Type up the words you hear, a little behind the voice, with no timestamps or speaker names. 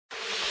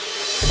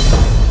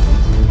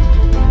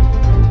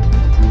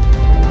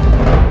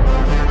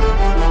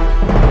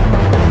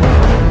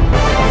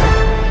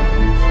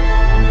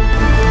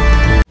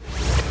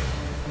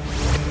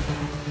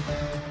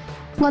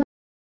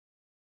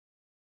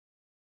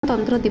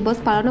साधारणतंत्र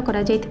दिवस पालन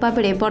करा जायतिबा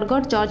बेले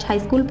बरगढ़ जॉर्ज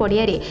हाईस्कूल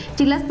पड़िया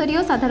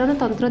जिलास्तरीय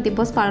साधारणतंत्र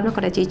दिवस पालन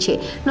करा जायछि।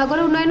 नगर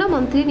उन्नयन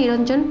मंत्री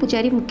निरंजन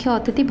पुजारी मुख्य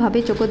अतिथि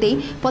भावे जोगदे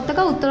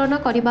पताका उत्तोलन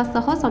करने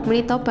सह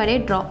सम्मिलित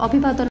परेड्र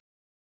अभिवादन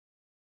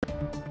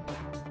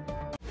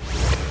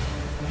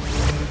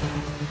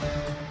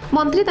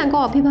मंत्री तांको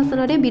अभिभाषण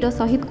में वीर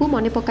शहीद को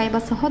मन पकाइबा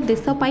सह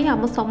देश पाई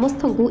आम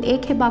समस्त को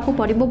एक हेबाकु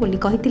पड़िबो बोली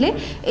कहिथिले।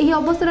 एही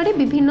अवसर में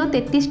विभिन्न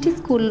 33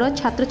 स्कूल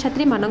छात्र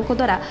छात्री मानक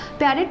द्वारा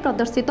प्यारेड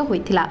प्रदर्शित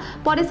होइथिला।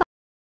 परे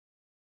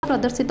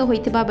प्रदर्शित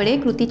होइथिबा बेले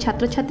कृति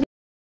छात्र छात्री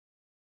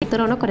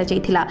वितरण करा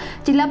जायथिला।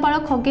 जिलापाल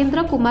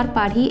खगेन्द्र कुमार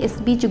पाढ़ी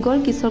एसबी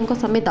जुगल किशोर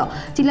समेत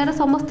जिलार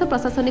समस्त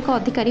प्रशासनिक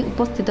अधिकारी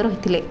उपस्थित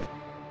रहिथिले।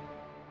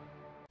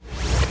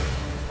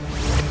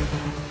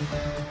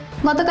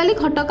 गतकाली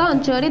घटका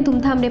अंचल में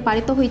धूमधाम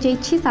पालित हो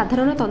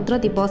साधारणतंत्र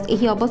दिवस।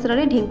 एही अवसर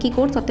में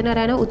ढेंकीकोट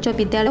सत्यनारायण उच्च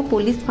विद्यालय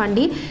पुलिस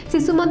फांडी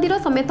शिशु मंदिर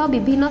समेत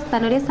विभिन्न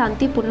स्थान में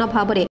शांतिपूर्ण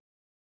भाव में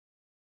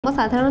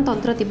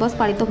साधारणतंत्र दिवस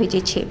पालित हो।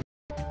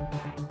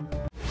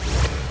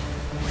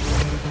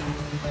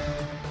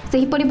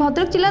 सेहीपरि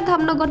भद्रक जिला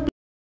धामनगर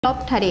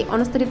क्लब ठारे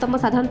 69तम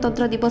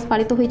साधारणतंत्र दिवस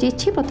पालित हो।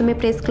 प्रथमे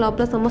प्रेस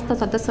क्लबर समस्त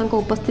सदस्यों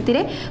उपस्थिति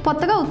में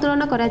पताका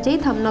उत्तोलन करा जाई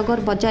धामनगर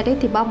बजार में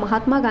थिबा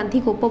महात्मा गांधी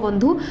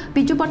गोपबंधु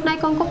विजु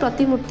पट्टनायक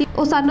प्रतिमूर्ति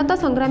और स्वाधीनता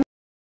संग्रामी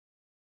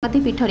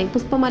समाधि पीठरे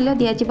पुष्पमाल्य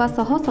दियाजिबा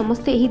सह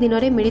समस्ते एही दिन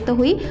में मिलित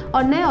होई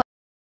अन्याय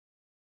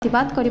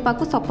प्रतिवाद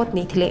करने शपथ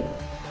नहीं।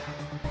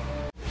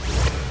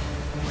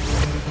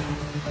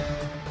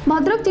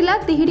 भद्रक जिला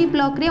तिहिड़ी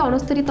ब्लॉक रे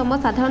 69तम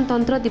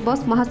साधारणतंत्र दिवस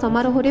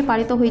महासमारोह रे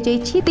पालित हो।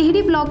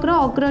 तिहिड़ी ब्लॉक रो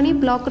अग्रणी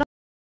ब्लॉक रो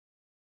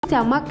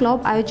श्यामा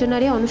क्लब आयोजन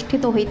रे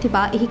अनुष्ठित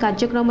होइथिबा एही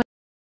कार्यक्रम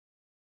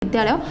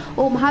विद्यालय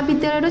और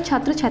महाविद्यालय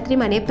छात्र छात्री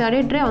माने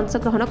परेड रे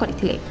अंशग्रहण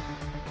करथिले।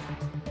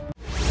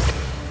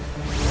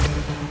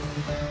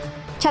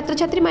 छात्र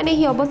छात्री माने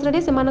ही अवसर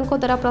में सेमानक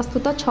द्वारा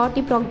प्रस्तुत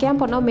 6टी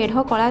प्रज्ञापन मेढ़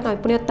कला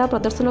नैपुण्यता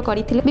प्रदर्शन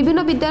करथिले।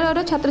 विभिन्न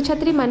विद्यालय छात्र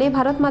छात्री माने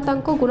भारत माता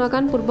को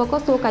गुणगान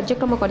पूर्वक शो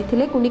कार्यक्रम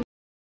करथिले।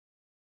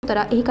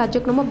 द्वारा यह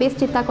कार्यक्रम बेस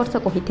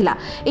चित्ताकर्षक होता।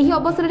 यह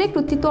अवसर में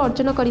कृतित्व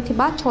अर्जन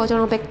करिथिबा 6 जन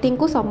व्यक्ति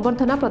को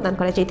संबर्धना प्रदान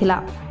करा जायथिला।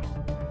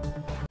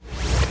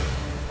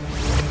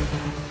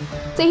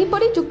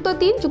 सेहीपरि युक्त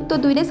 3 युक्त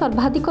 2 रे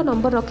सर्वाधिक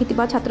नंबर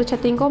रखिथिबा छात्र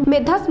छात्री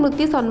मेधा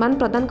स्मृति सम्मान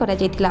प्रदान करा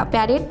जायथिला।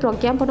 प्यारेड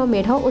प्रज्ञापन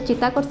मेढ़ और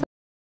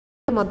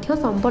चित्ताकर्षक मध्य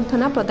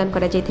संबर्धना प्रदान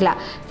करा जायथिला।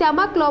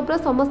 श्यामा क्लबर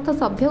समस्त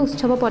सभ्य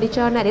उत्सव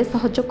परिचालन में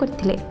सहयोग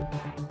करथिले।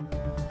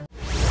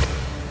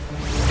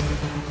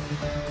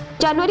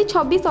 जनवरी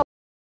 26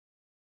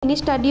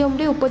 स्टाडियम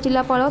रे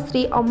उपजिलापाल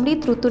श्री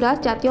अमृत ऋतुराज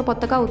जातीय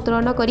पताका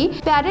उत्तोलन करी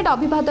प्यारेड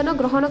अभिवादन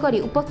ग्रहण करी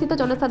उपस्थित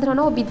जनसाधारण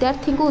और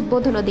विद्यार्थी को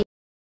उद्बोधन दे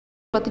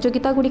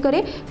प्रतियोगिता गुड़िक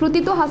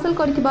कृतित्व हासिल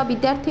करथिबा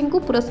विद्यार्थी को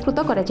पुरस्कृत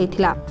करा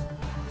जायथिला।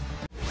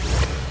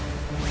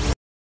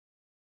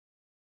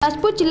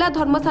 जाजपुर जिला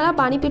धर्मशाला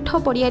बाणीपीठ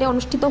पड़िया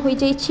अनुष्ठित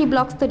हो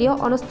ब्लॉक स्तरीय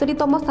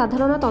 69तम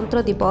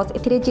साधारणतंत्र दिवस।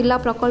 एथिरे जिला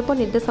प्रकल्प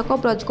निर्देशक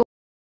ब्रज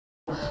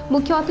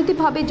मुख्य अतिथि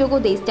भाव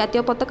जोगदे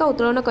जातीय पताका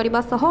उत्तोलन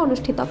करने सह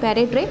अनुष्ठित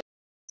प्यारेड रे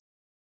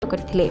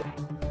करथिले।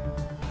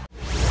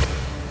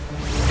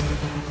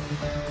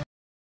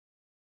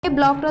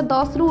 ब्लॉक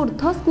 10 रु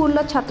ऊर्ध्व स्कूल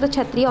छात्र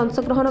छात्री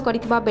अंशग्रहण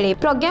करथिबा बेले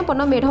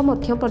प्रज्ञापन मेढ़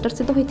मध्य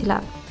प्रदर्शित होइथिला।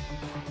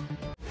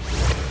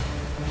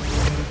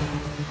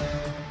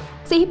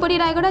 सेहीपरि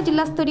रायगढ़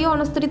जिला स्तरीय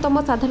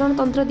 69तम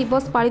साधारणतंत्र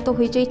दिवस पालित हो।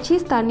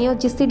 स्थानीय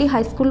जीसीडी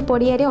हाईस्कूल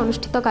पड़िया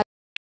अनुष्ठित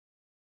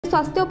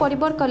स्वास्थ्य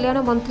परिवार कल्याण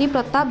मंत्री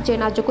प्रताप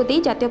जेना जोगदे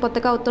जातीय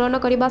पताका उत्तोलन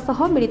करने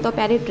सह मिलित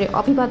प्यारेड रे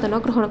अभिवादन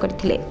ग्रहण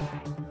करथिले।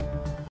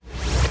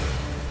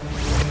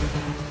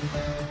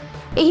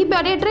 एही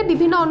प्यारेड रे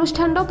विभिन्न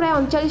अनुष्ठान प्राय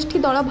 39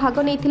 दल भाग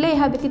नहीं।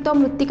 यह व्यतीत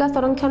मृत्तिका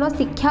संरक्षण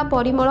शिक्षा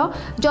परिमल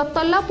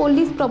जतल्ला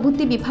पुलिस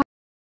प्रभृति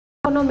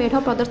विभाग मेढ़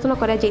प्रदर्शन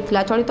करा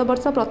जायथिला। चलित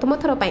वर्ष प्रथम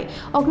थर पर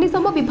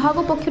अग्निशम विभाग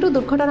पक्षर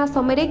दुर्घटना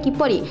समय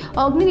किपरि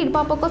अग्नि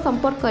निर्वापक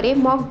संपर्क में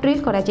मॉक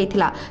ड्रिल करा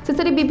जायथिला। शेष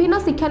में विभिन्न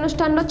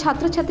शिक्षानुष्ठान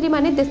छात्र छात्री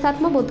माने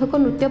देशात्मबोधक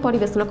नृत्य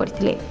परिवेशन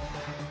करथिले।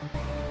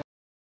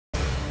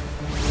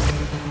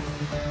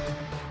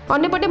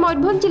 अन्यपटे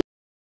मयूरभंज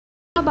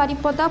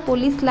बारिपदा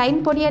पुलिस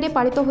लाइन पड़िया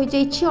पालित हो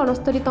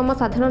 69तम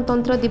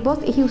साधारणतंत्र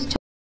दिवस। एही उत्सव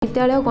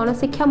विद्यालय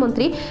गणशिक्षा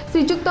मंत्री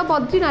श्रीजुक्त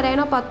बद्री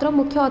नारायण पात्र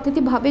मुख्य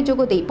अतिथि भावे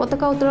जोगदे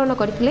पताका उत्तोलन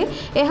करथिले।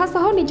 एहा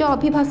सह निज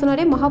अभिभाषण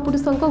में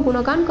महापुरुषों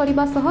गुणगान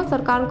करने सह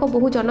सरकार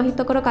बहु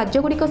जनहितकर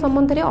कार्यगुड़िक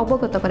संबंध में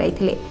अवगत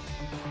कराइथिले।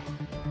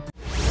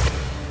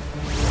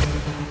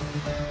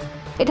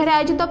 एठारे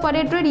आयोजित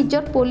परेड रे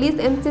reserve police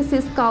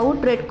NCC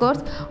scout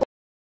Red Cross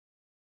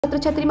छात्र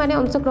छात्री माने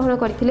अंशग्रहण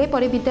करथिले।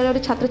 परे विद्यालय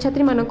छात्र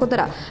छात्री मानक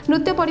द्वारा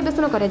नृत्य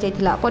परिवेशन करा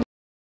जायथिला।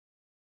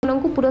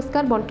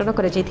 पुरस्कार बंटन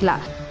करा जायथिला।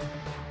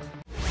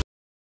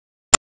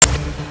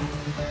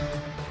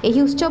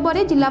 एही उत्सव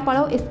रे जिलापाल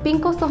एसपी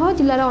सह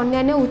जिलार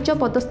अन्यान्य उच्च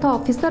पदस्थ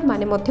ऑफिसर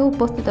माने मध्य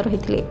उपस्थित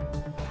रहिथिले।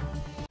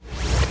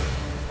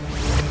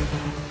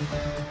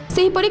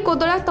 सेहीपरि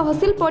कोदला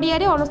तहसील पड़िया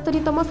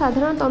 69तम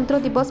साधारणतंत्र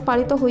दिवस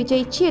पालित हो।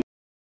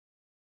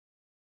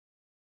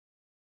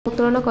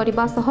 उत्तोलन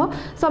करने सह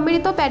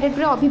सम्मिलित प्यारेड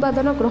रे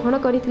अभिवादन ग्रहण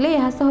करथिले।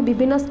 एहा सह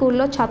विभिन्न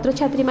स्कूल छात्र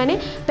छात्री माने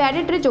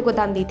प्यारेड रे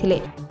योगदान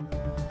देथिले।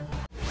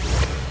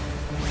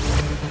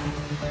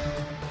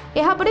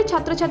 एहापरे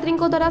छात्र छात्री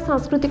द्वारा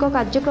सांस्कृतिक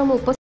कार्यक्रम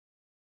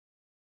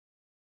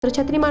छात्र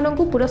छात्री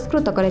माननकु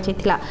पुरस्कृत करा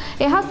जायतिला।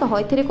 एहा सह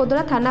एथिरे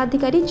कोदरा थाना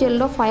अधिकारी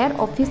जेल फायर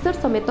ऑफिसर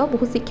समेत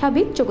बहु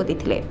शिक्षाविद जोग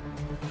देथिले।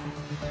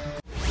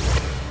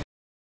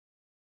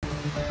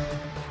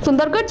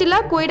 सुंदरगढ़ जिला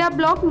कोईरा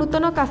ब्लॉक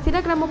नूतन काशीरा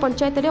ग्राम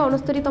पंचायत में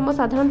 69तम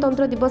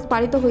साधारणतंत्र दिवस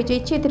पालित हो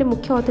जाइए।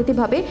 मुख्य अतिथि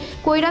भाव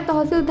कोईरा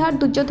तहसीलदार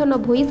दुर्योधन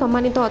भोई,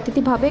 सम्मानित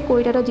अतिथि भाव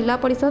कोईरार जिला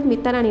परिषद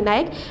मिताराणी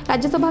नायक,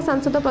 राज्यसभा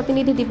सांसद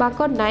प्रतिनिधि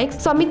दिवाकर नायक,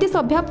 समिति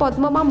सभ्या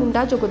पद्ममा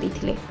मुंडा जोग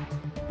देथिले।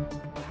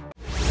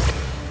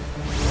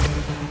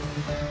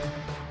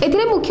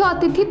 एथिरे मुख्य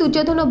अतिथि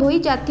दुर्योधन भोई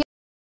जातीय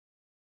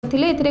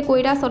थिले। एथिरे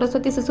कोईरा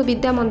सरस्वती शिशु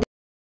विद्या मंदिर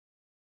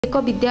एक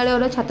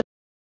विद्यालयर छात्र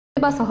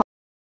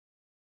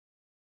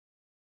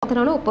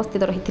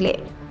उपस्थित रही।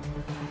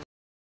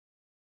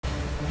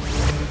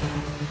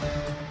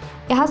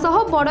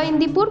 बड़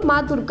इंदीपुर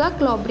माँ दुर्गा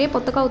क्लब रे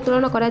पताका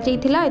उत्तोलन करा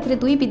जायतिला। एथिरे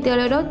दुई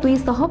विद्यालयर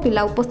 200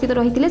 पिला उपस्थित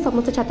रही।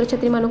 समस्त छात्र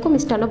छात्री मानक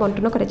मिष्टान्न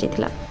बंटन करा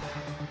जायतिला।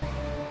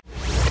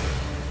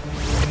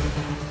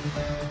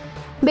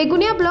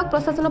 बेगुनिया ब्लॉक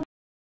प्रशासन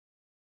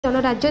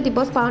जनराज्य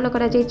दिवस पालन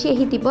करा जायछि।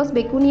 एही दिवस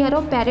बेगुनियार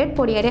पैरेड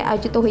पड़िया रे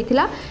आयोजित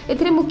होइतिला।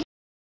 एथिरे मुख्य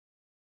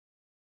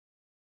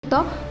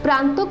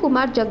प्रांत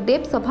कुमार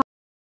जगदेव, सभा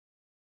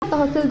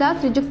तहसीलदार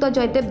श्रीजुक्त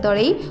जयदेव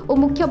दलई और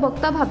मुख्य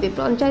वक्ता भावे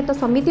पंचायत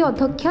समिति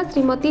अध्यक्षा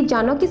श्रीमती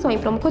जानकी स्वाई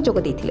प्रमुख जोग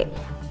देथिले।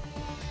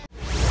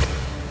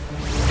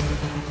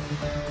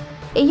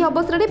 एही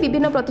अवसर में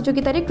विभिन्न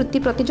प्रतियोगिता कृति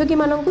प्रतियोगी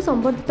माननकु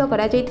संबर्धित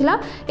करा जायतिला।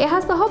 एहा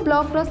सह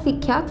ब्लॉक रो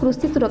शिक्षा,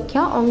 कृषि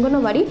सुरक्षा,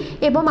 अंगनवाड़ी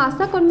एवं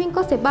आशा कर्मी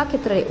सेवा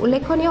क्षेत्र में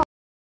उल्लेखनीय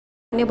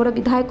मान्यवर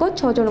विधायक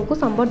 6 जन को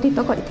संबर्धित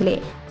करथिले।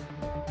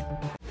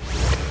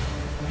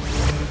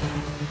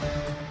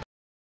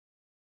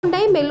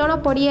 मेलन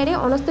पड़िया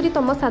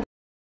 69तम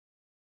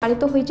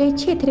पालित हो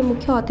जाइए।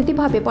 मुख्य अतिथि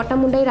भावे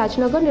पट्टामुंडाई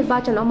राजनगर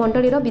निर्वाचन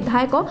मंडलीर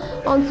विधायक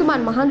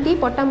अंशुमान महांती,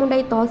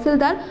 पट्टामुंडाई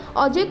तहसीलदार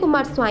अजय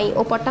कुमार स्वाई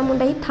और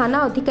पट्टामुंडाई थाना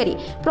अधिकारी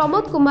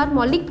प्रमोद कुमार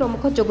मल्लिक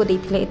प्रमुख जोग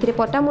देथिले। एथिरे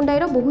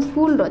पट्टामुंडाईर बहु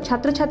स्कूल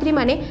छात्र छात्री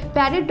माने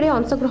पैरेड रे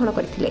अंशग्रहण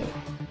करथिले।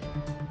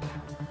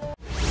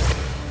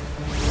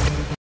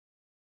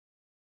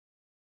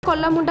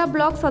 कल्लामुंडा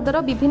ब्लॉक सदर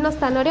विभिन्न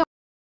स्थान में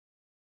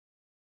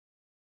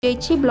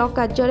ब्लॉक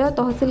कार्यालय,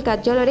 तहसील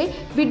कार्यालय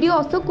वीडियो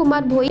अशोक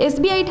कुमार भोई,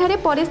 एसबीआई ठारे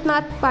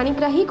परेशनाथ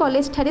पाणिग्राही,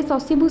 कॉलेज ठारे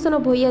शशिभूषण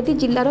भोई आदि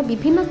जिलार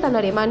विभिन्न स्थान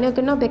में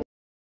मान्यगण्य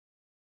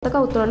पताका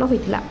उत्तोलन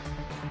होइतिला।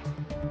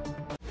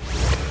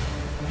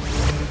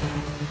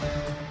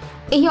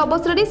 एही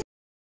अवसर में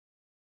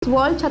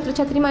वर्ल्ड छात्र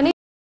छात्री माने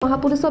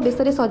महापुरुष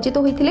बेसरे सज्जित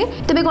होइतिले।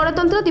 तेबे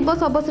गणतंत्र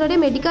दिवस अवसर में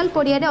मेडिकल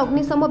पड़िया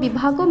अग्निशम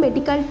विभाग,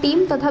 मेडिकल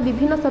टीम तथा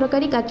विभिन्न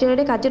सरकारी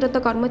कार्यालय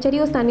कार्यरत कर्मचारी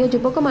और स्थानीय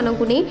युवक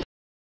मानकु नै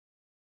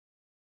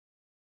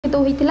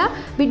होइतिला।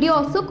 वीडियो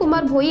अशोक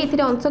कुमार भोई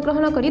एथिरे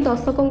अंशग्रहण करी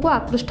दर्शकों को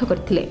आकृष्ट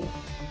करथिले।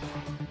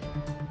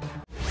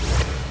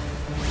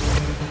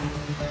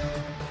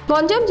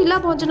 गंजाम जिला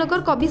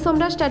भंजनगर कवि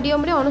सम्राट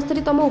स्टेडियम रे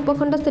 69तम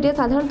उपखंड स्तरीय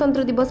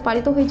साधारणतंत्र दिवस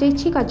पालित हो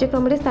जाइछि।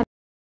 कार्यक्रम रे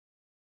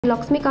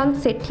लक्ष्मीकांत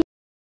सेठी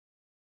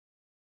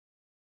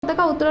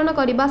पताका उत्तोलन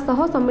करने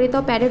सह सम्मिलित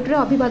पैरेड रे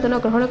अभिवादन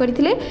ग्रहण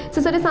करथिले।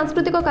 शेषरे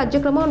सांस्कृतिक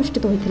कार्यक्रम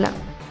अनुष्ठित होइतिला।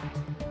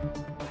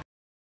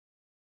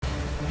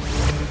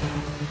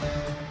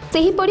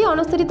 सेहीपरि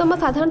 69तम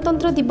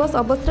साधारणतंत्र दिवस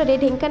अवसर में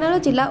ढेंकानाल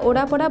जिला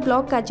ओडापड़ा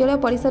ब्लॉक कार्यालय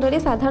परिसर में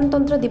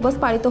साधारणतंत्र दिवस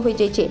पालित हो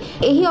जाइए।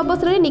 एही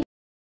अवसर में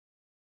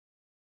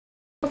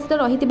उपस्थित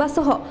रहितिबा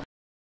सह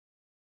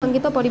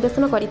संगीत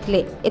परिवेशन करथिले।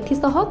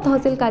 एथिसह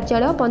तहसील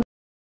कार्यालय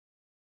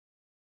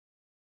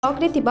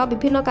ब्लॉक रे थिबा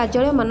विभिन्न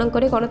कार्यालय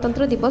मानकरे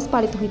गणतंत्र दिवस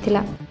पालित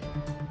होइतिला।